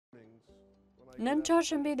نن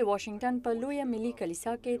چهارشنبه د واشنگټن په لویه ملي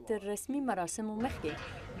کلیسا کې تر رسمي مراسمو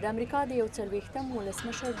مخکې د امریکا د 40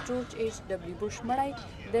 ولسمشر جورج ایچ ډبلیو بوش مړی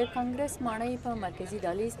د کانګرس ماڼۍ په مرکزي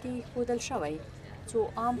دهلیز کې ښودل شوی څو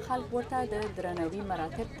عام خلک ورته د درناوي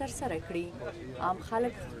مراتب ترسره کړي. عام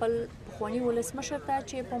خلک خپل پخواني ولسمشر ته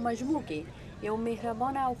چې په مجموع کې یو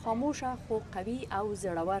مهربانه او خاموشه خو قوي او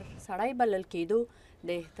زړور سړی بلل کېدو د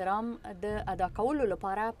احترام د ادا کولو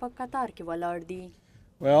لپاره په قطار کې ولاړ دي.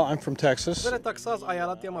 Well, I'm from Texas. زه د تکساس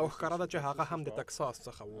ایالت یم او ښکاره ده چې هغه هم د تکساس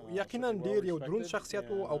څخه و. یقینا ډیر یو دروند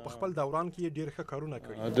شخصیت و او په خپل دوران کې ډیر ښه کارونه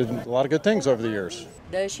کړي. Did a lot of good things over the years.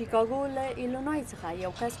 د شیکاګو له ایلینوای څخه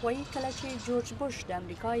یو کس وایي کله چې جورج بوش د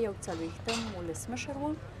امریکا یو 40 ولسمشر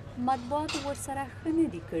و مطبوعات ورسره ښه نه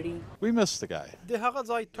دي کړي. We missed the guy. د هغه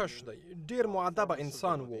ځای تش دی. ډیر مؤدبه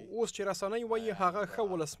انسان و. اوس چې رسنۍ وایي هغه ښه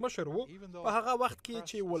ولسمشر و، په هغه وخت کې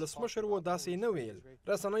چې ولسمشر و داسې نه ویل.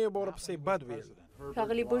 رسنیو به ورپسې بد ویل.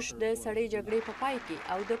 ښاغلي بوش د سړې جګړې په پای کې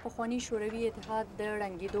او د پخواني شوروي اتحاد د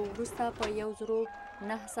ړنګېدو وروسته په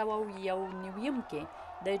 1991 کې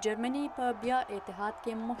د جرمني په بیا اتحاد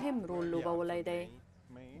کې مهم رول لوبولی دی.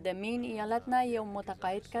 د مین ایالت نه یو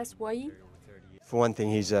متقاعد کس وایي For one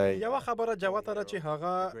thing, he's a یوه خبره جوته ده چې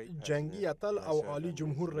هغه جنگي اتل او عالی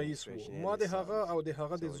جمهور رئیس و. ما د هغه او د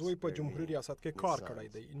هغه د زوی په جمهوریت ریاست کې کار کړی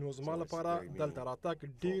دی، نو زما لپاره دلته راتګ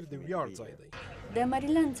ډیر د ویاړ ځای دی. د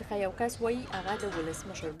مریلند څخه یو کس وایي هغه د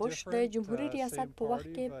ولسمشر بوش د جمهوریت ریاست په وخت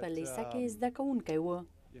کې په لیسه کې زده کوونکی و.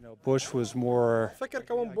 Bush was more فکر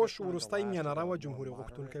کوم بوش وروستی میانه جمهوریت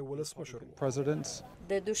غوښتونکی ولسمشر و. presidents.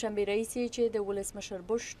 د دوشنبې رئیسي چې د ولسمشر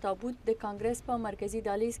بوش تابوت د کانګرس په مرکزي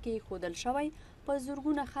دهلیز کې ښودل شوی په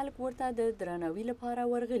زرګونه خلک ورته د درناوي لپاره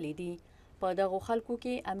ورغلي دي. په دغو خلکو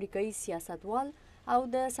کې امریکایي سیاستوال او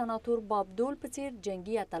د سناتور باب دول په څیر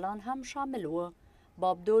جنگي اتلان هم شامل و.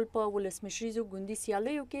 باب دول په ولسمشریزو ګوندي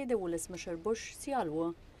سیالیو کې د ولسمشر بوش سیال و.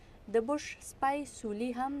 د بوش سپی سولی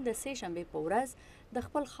هم د سه شنبې په ورځ د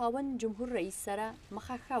خپل خاوند جمهور رئیس سره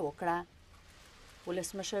مخه وکړه.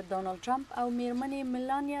 ولسمشر ډانلډ ټرمپ او میرمنې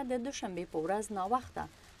ملانیا د دوشنبې په ورځ ناوخته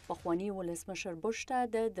پخواني ولسمشر بوش ته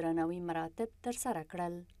د درناوي مراتب ترسره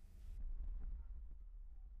کړل.